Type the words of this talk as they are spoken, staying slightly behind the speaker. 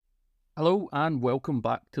Hello and welcome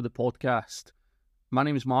back to the podcast. My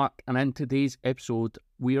name is Mark, and in today's episode,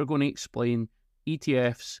 we are going to explain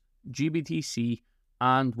ETFs, GBTC,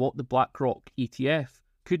 and what the BlackRock ETF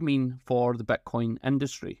could mean for the Bitcoin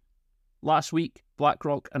industry. Last week,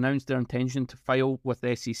 BlackRock announced their intention to file with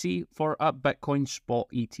the SEC for a Bitcoin Spot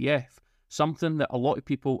ETF, something that a lot of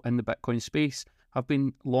people in the Bitcoin space have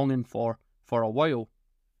been longing for a while.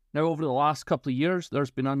 Now, over the last couple of years,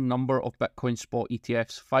 there's been a number of Bitcoin Spot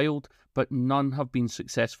ETFs filed, but none have been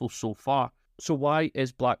successful so far. So why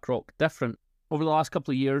is BlackRock different? Over the last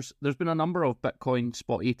couple of years, there's been a number of Bitcoin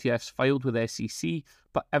Spot ETFs filed with SEC,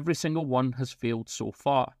 but every single one has failed so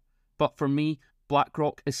far. But for me,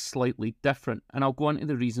 BlackRock is slightly different, and I'll go into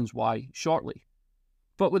the reasons why shortly.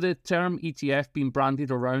 But with the term ETF being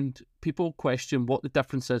branded around, people question what the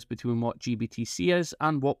difference is between what GBTC is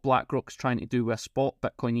and what BlackRock's trying to do with a spot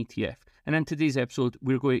Bitcoin ETF. And in today's episode,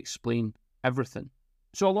 we're going to explain everything.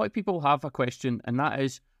 So a lot of people have a question, and that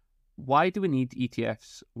is, why do we need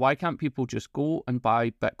ETFs? Why can't people just go and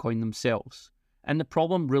buy Bitcoin themselves? And the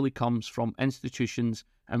problem really comes from institutions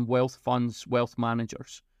and wealth funds, wealth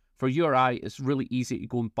managers. For you or I, it's really easy to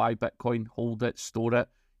go and buy Bitcoin, hold it, store it.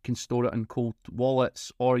 Can store it in cold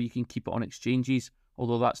wallets, or you can keep it on exchanges,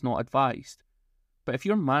 although that's not advised. But if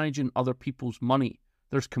you're managing other people's money,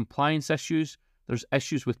 there's compliance issues, there's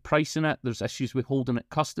issues with pricing it, there's issues with holding it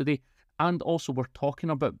custody, and also we're talking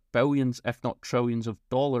about billions, if not trillions of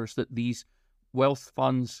dollars that these wealth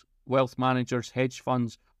funds, wealth managers, hedge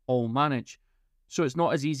funds all manage. So it's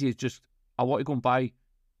not as easy as just, I want to go and buy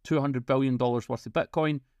 $200 billion worth of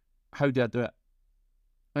Bitcoin. How do I do it?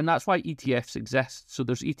 And that's why ETFs exist. So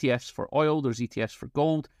there's ETFs for oil, there's ETFs for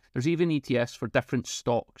gold, there's even ETFs for different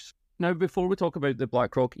stocks. Now, before we talk about the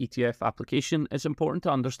BlackRock ETF application, it's important to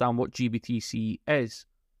understand what GBTC is.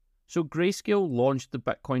 So Grayscale launched the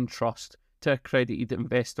Bitcoin Trust to accredited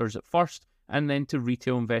investors at first, and then to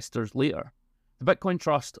retail investors later. The Bitcoin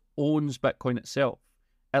Trust owns Bitcoin itself.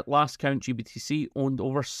 At last count, GBTC owned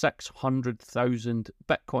over 600,000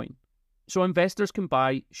 Bitcoin. So investors can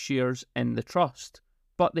buy shares in the trust,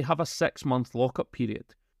 but they have a 6-month lockup period.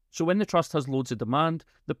 So when the trust has loads of demand,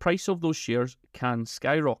 the price of those shares can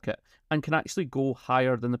skyrocket and can actually go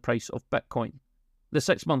higher than the price of Bitcoin. The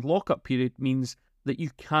 6-month lockup period means that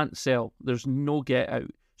you can't sell. There's no get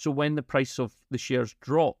out. So when the price of the shares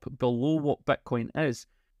drop below what Bitcoin is,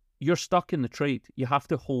 you're stuck in the trade. You have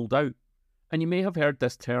to hold out. And you may have heard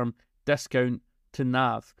this term, discount to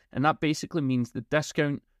NAV. And that basically means the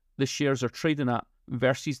discount the shares are trading at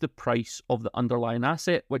versus the price of the underlying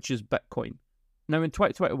asset, which is Bitcoin. Now, in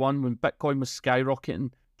 2021, when Bitcoin was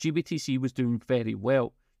skyrocketing, GBTC was doing very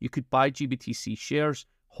well. You could buy GBTC shares,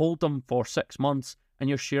 hold them for 6 months, and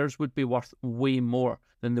your shares would be worth way more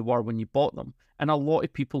than they were when you bought them. And a lot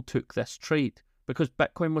of people took this trade because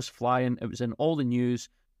Bitcoin was flying, it was in all the news,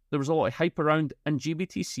 there was a lot of hype around, and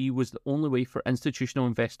GBTC was the only way for institutional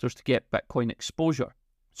investors to get Bitcoin exposure.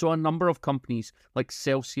 So a number of companies like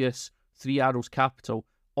Celsius, Three Arrows Capital,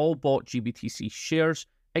 all bought GBTC shares,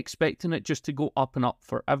 expecting it just to go up and up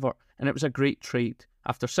forever. And it was a great trade.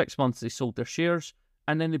 After 6 months, they sold their shares,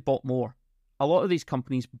 and then they bought more. A lot of these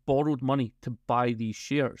companies borrowed money to buy these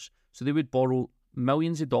shares. So they would borrow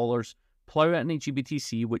millions of dollars, plow it into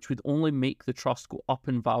GBTC, which would only make the trust go up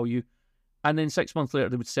in value. And then 6 months later,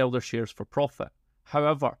 they would sell their shares for profit.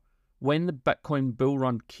 However, when the Bitcoin bull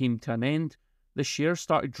run came to an end, the shares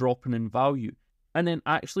started dropping in value, and then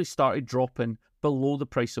actually started dropping below the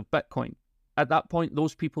price of Bitcoin. At that point,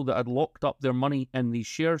 those people that had locked up their money in these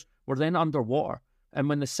shares were then underwater. And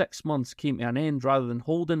when the 6 months came to an end, rather than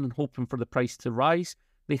holding and hoping for the price to rise,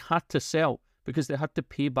 they had to sell because they had to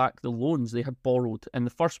pay back the loans they had borrowed in the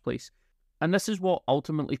first place. And this is what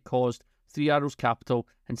ultimately caused Three Arrows Capital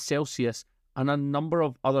and Celsius and a number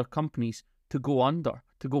of other companies to go under,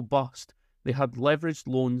 to go bust. They had leveraged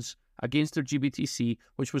loans against their GBTC,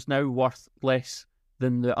 which was now worth less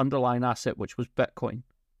than the underlying asset, which was Bitcoin.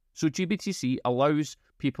 So GBTC allows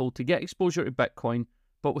people to get exposure to Bitcoin,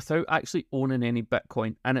 but without actually owning any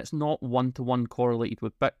Bitcoin, and it's not one-to-one correlated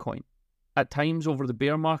with Bitcoin. At times over the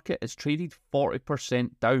bear market, it's traded 40%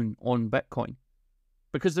 down on Bitcoin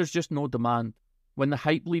because there's just no demand. When the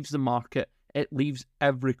hype leaves the market, it leaves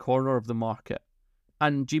every corner of the market,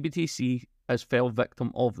 and GBTC has fell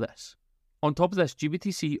victim of this. On top of this,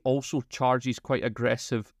 GBTC also charges quite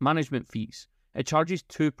aggressive management fees. It charges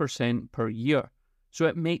 2% per year. So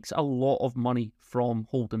it makes a lot of money from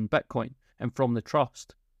holding Bitcoin and from the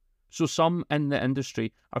trust. So some in the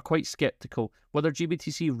industry are quite skeptical whether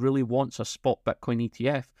GBTC really wants a spot Bitcoin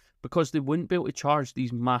ETF because they wouldn't be able to charge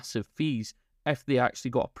these massive fees if they actually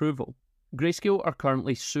got approval. Grayscale are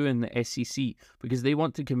currently suing the SEC because they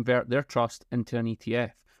want to convert their trust into an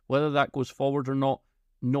ETF. Whether that goes forward or not,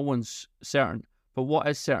 no one's certain. But what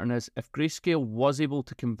is certain is if Grayscale was able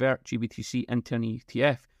to convert GBTC into an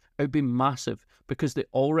ETF, it would be massive because they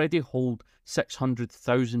already hold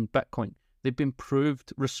 600,000 Bitcoin. They've been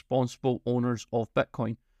proved responsible owners of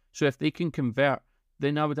Bitcoin. So if they can convert,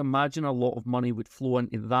 then I would imagine a lot of money would flow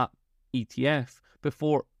into that ETF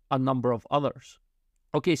before a number of others.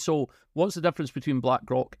 Okay, so what's the difference between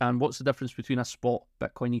BlackRock and what's the difference between a spot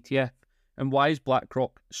Bitcoin ETF? And why is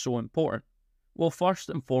BlackRock so important? Well, first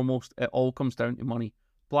and foremost, it all comes down to money.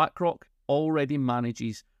 BlackRock already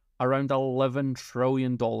manages around $11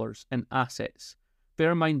 trillion in assets.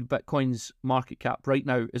 Bear in mind, Bitcoin's market cap right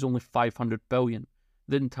now is only $500 billion.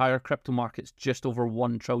 The entire crypto market's just over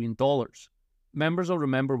 $1 trillion. Members will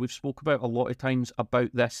remember we've spoke about a lot of times about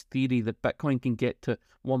this theory that Bitcoin can get to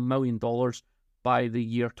 $1 million by the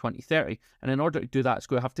year 2030. And in order to do that, it's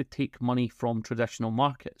going to have to take money from traditional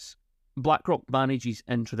markets. BlackRock manages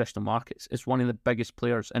in traditional markets. It's one of the biggest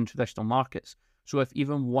players in traditional markets. So if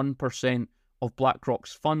even 1% of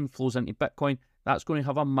BlackRock's fund flows into Bitcoin, that's going to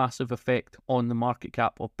have a massive effect on the market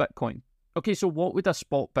cap of Bitcoin. Okay, so what would a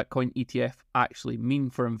spot Bitcoin ETF actually mean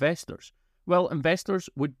for investors? Well, investors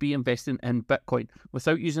would be investing in Bitcoin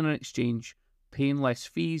without using an exchange, paying less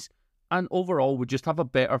fees, and overall would just have a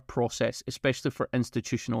better process, especially for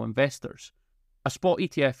institutional investors. A spot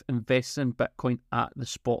ETF invests in Bitcoin at the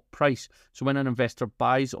spot price. So when an investor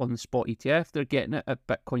buys on the spot ETF, they're getting it at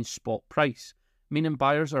Bitcoin's spot price, meaning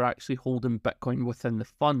buyers are actually holding Bitcoin within the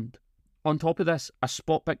fund. On top of this, a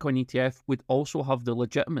spot Bitcoin ETF would also have the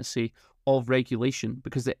legitimacy of regulation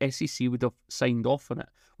because the SEC would have signed off on it,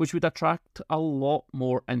 which would attract a lot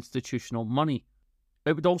more institutional money.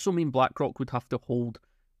 It would also mean BlackRock would have to hold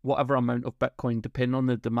whatever amount of Bitcoin depending on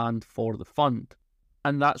the demand for the fund.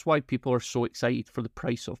 And that's why people are so excited for the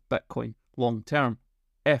price of Bitcoin long term,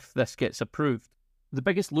 if this gets approved. The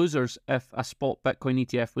biggest losers if a spot Bitcoin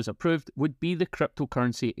ETF was approved would be the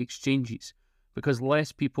cryptocurrency exchanges, because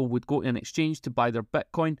less people would go to an exchange to buy their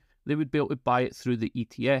Bitcoin, they would be able to buy it through the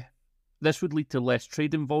ETF. This would lead to less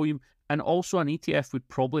trading volume, and also an ETF would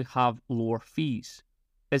probably have lower fees.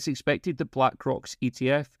 It's expected that BlackRock's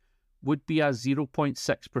ETF would be a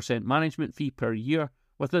 0.6% management fee per year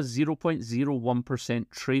with a 0.01%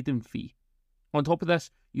 trading fee. On top of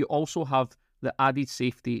this, you also have the added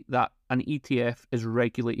safety that an ETF is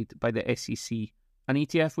regulated by the SEC. An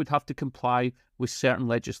ETF would have to comply with certain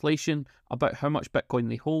legislation about how much Bitcoin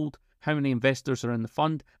they hold, how many investors are in the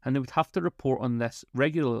fund, and they would have to report on this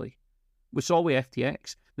regularly. We saw with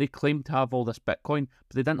FTX, they claimed to have all this Bitcoin,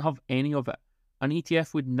 but they didn't have any of it. An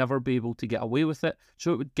ETF would never be able to get away with it,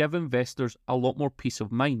 so it would give investors a lot more peace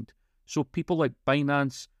of mind. So people like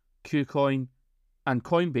Binance, KuCoin, and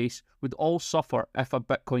Coinbase would all suffer if a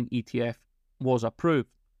Bitcoin ETF was approved.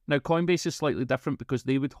 Now, Coinbase is slightly different because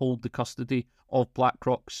they would hold the custody of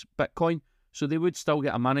BlackRock's Bitcoin, so they would still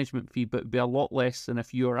get a management fee, but it would be a lot less than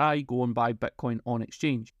if you or I go and buy Bitcoin on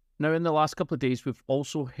exchange. Now, in the last couple of days, we've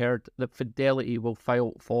also heard that Fidelity will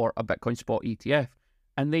file for a Bitcoin spot ETF,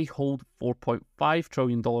 and they hold $4.5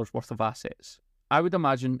 trillion worth of assets. I would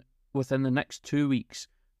imagine within the next 2 weeks,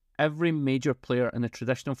 every major player in the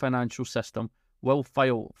traditional financial system will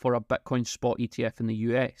file for a Bitcoin spot ETF in the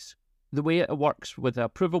US. The way it works with the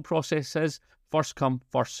approval process is first come,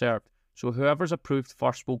 first served. So whoever's approved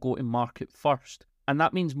first will go to market first. And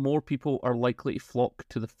that means more people are likely to flock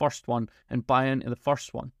to the first one and buy into the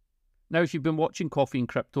first one. Now, if you've been watching Coffee and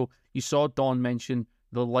Crypto, you saw Don mention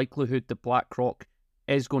the likelihood that BlackRock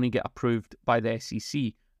is going to get approved by the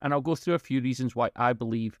SEC. And I'll go through a few reasons why I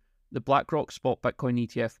believe the BlackRock Spot Bitcoin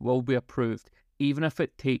ETF will be approved, even if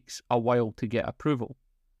it takes a while to get approval.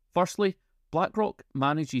 Firstly, BlackRock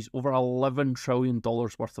manages over $11 trillion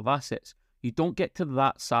worth of assets. You don't get to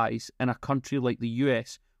that size in a country like the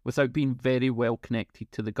US without being very well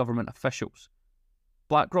connected to the government officials.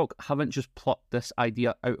 BlackRock haven't just plucked this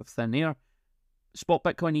idea out of thin air. Spot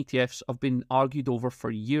Bitcoin ETFs have been argued over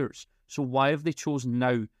for years, so why have they chosen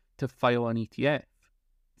now to file an ETF?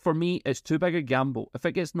 For me, it's too big a gamble. If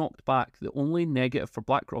it gets knocked back, the only negative for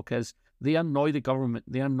BlackRock is they annoy the government,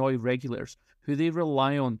 they annoy regulators, who they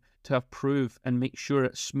rely on to approve and make sure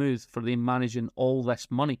it's smooth for them managing all this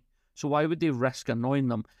money. So why would they risk annoying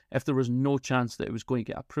them if there was no chance that it was going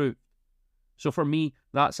to get approved? So for me,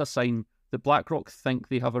 that's a sign that BlackRock think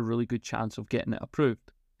they have a really good chance of getting it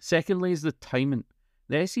approved. Secondly is the timing.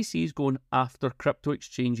 The SEC is going after crypto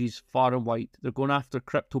exchanges far and wide. They're going after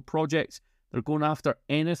crypto projects. They're going after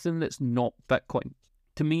anything that's not Bitcoin.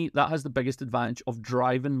 To me, that has the biggest advantage of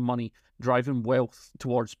driving money, driving wealth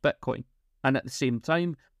towards Bitcoin. And at the same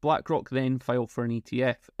time, BlackRock then filed for an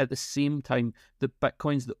ETF. At the same time, that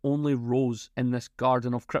Bitcoin's the only rose in this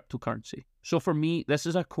garden of cryptocurrency. So for me, this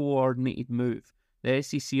is a coordinated move. The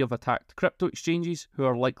SEC have attacked crypto exchanges, who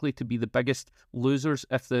are likely to be the biggest losers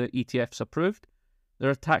if the ETF's approved. They're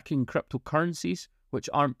attacking cryptocurrencies, which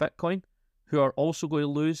aren't Bitcoin, who are also going to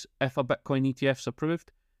lose if a Bitcoin ETF's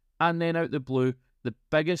approved. And then out the blue, the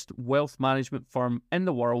biggest wealth management firm in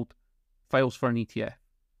the world files for an ETF.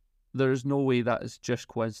 There is no way that is just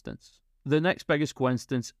coincidence. The next biggest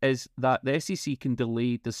coincidence is that the SEC can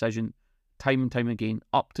delay decision time and time again,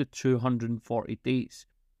 up to 240 days.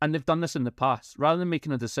 And they've done this in the past. Rather than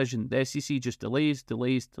making a decision, the SEC just delays,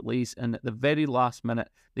 and at the very last minute,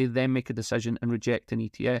 they then make a decision and reject an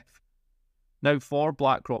ETF. Now, for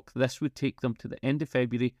BlackRock, this would take them to the end of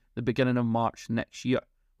February, the beginning of March next year,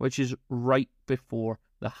 which is right before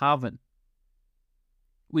the halving.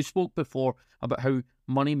 We spoke before about how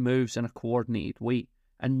money moves in a coordinated way,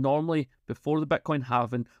 and normally before the Bitcoin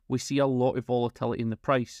halving, we see a lot of volatility in the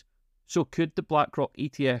price. So could the BlackRock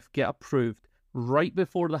ETF get approved right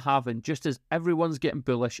before the halving, just as everyone's getting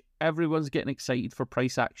bullish, everyone's getting excited for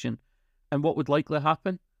price action? And what would likely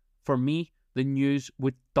happen? For me, the news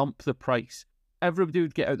would dump the price. Everybody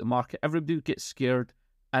would get out the market, everybody would get scared,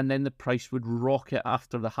 and then the price would rocket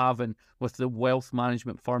after the halving, with the wealth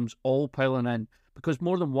management firms all piling in, because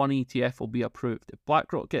more than one ETF will be approved. If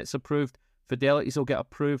BlackRock gets approved, Fidelity's will get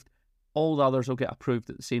approved, all the others will get approved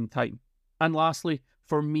at the same time. And lastly,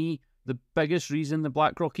 for me, the biggest reason the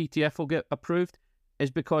BlackRock ETF will get approved is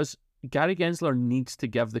because Gary Gensler needs to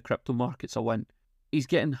give the crypto markets a win. He's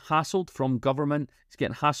getting hassled from government, he's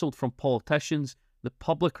getting hassled from politicians, the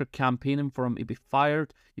public are campaigning for him to be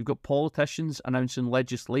fired, you've got politicians announcing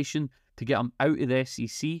legislation to get him out of the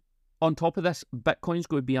SEC. On top of this, Bitcoin's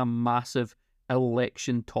going to be a massive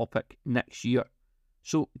election topic next year.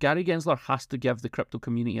 So Gary Gensler has to give the crypto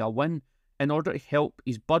community a win in order to help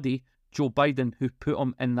his buddy, Joe Biden, who put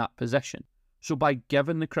him in that position. So by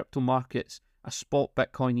giving the crypto markets a spot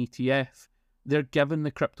Bitcoin ETF, they're giving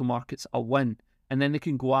the crypto markets a win. And then they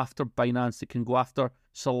can go after Binance, they can go after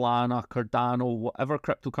Solana, Cardano, whatever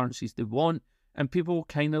cryptocurrencies they want, and people will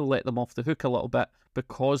kind of let them off the hook a little bit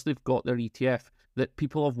because they've got their ETF that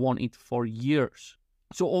people have wanted for years.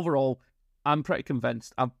 So overall, I'm pretty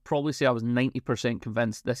convinced. I'd probably say I was 90%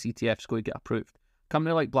 convinced this ETF is going to get approved. A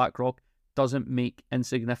company like BlackRock doesn't make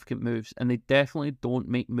insignificant moves, and they definitely don't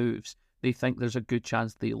make moves they think there's a good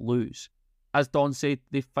chance they lose. As Don said,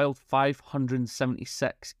 they filed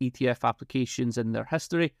 576 ETF applications in their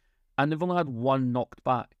history, and they've only had one knocked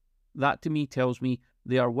back. That to me tells me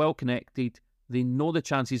they are well connected, they know the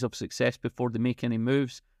chances of success before they make any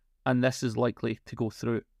moves, and this is likely to go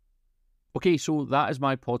through. Okay, so that is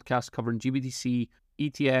my podcast covering GBTC,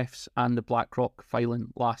 ETFs, and the BlackRock filing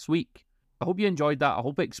last week. I hope you enjoyed that. I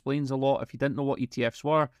hope it explains a lot. If you didn't know what ETFs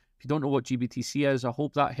were, if you don't know what GBTC is, I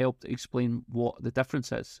hope that helped explain what the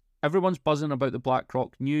difference is. Everyone's buzzing about the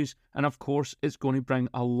BlackRock news, and of course, it's going to bring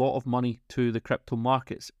a lot of money to the crypto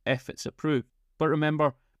markets if it's approved. But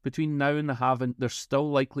remember, between now and the halving, there's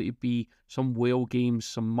still likely to be some whale games,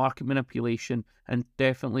 some market manipulation, and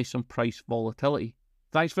definitely some price volatility.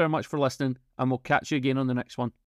 Thanks very much for listening, and we'll catch you again on the next one.